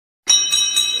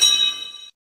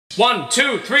1,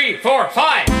 2, 3, 4,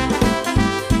 5.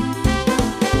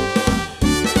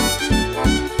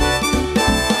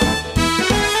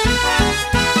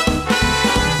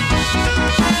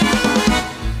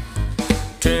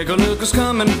 Take a look who's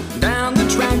coming down the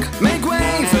track. Make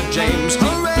way for James,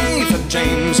 hooray for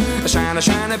James. A shiny,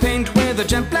 shiny paint with a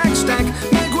jet black stack.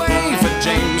 Make way for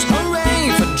James,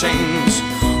 hooray for James.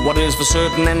 What is for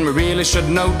certain and we really should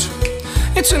note,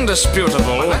 it's indisputable.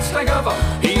 Well, let's take over.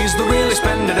 He's the really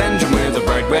splendid engine with a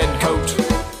bright red coat.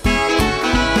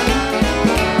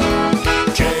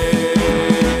 James,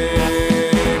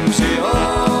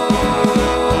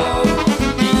 oh,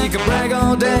 he can brag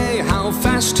all day how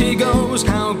fast he goes,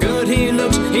 how good he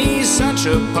looks, he's such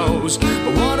a pose.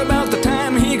 But what about the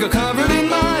time he got covered in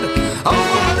mud? Oh,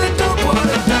 what a dope, what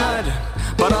a dud.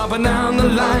 But up and down the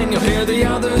line you'll hear the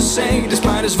others say,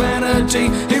 despite his vanity,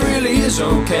 he really is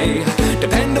okay.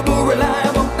 Dependable,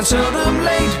 reliable, and seldom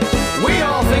late. We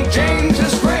all think James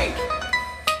is great.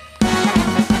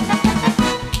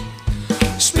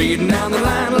 Speeding down the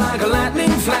line like a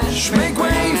lightning flash. Make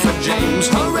way for James,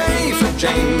 hooray for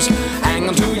James. Hang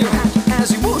on to your hat as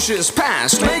he whooshes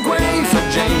past. Make way for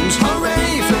James,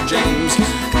 hooray for James.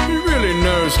 He really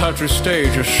knows how to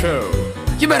stage a show.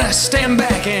 You better stand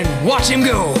back and watch him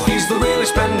go. He's the really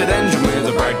splendid engine with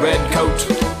a bright red coat.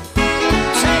 Take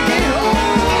it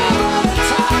over the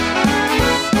top.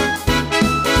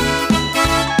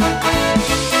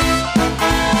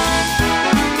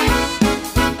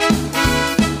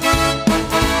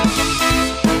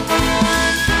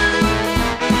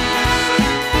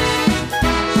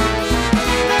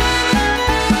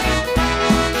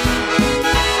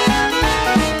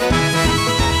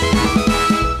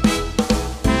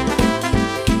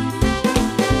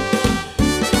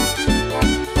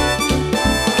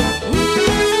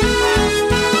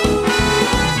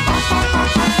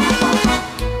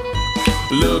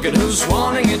 Look at who's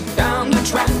wanting it down the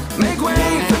track. Make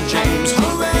way for James,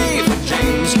 hooray for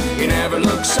James. He never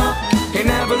looks up, he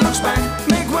never looks back.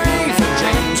 Make way for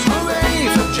James, hooray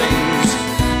for James.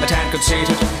 A tad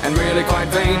conceited and really quite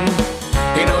vain.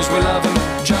 He knows we love him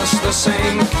just the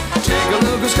same.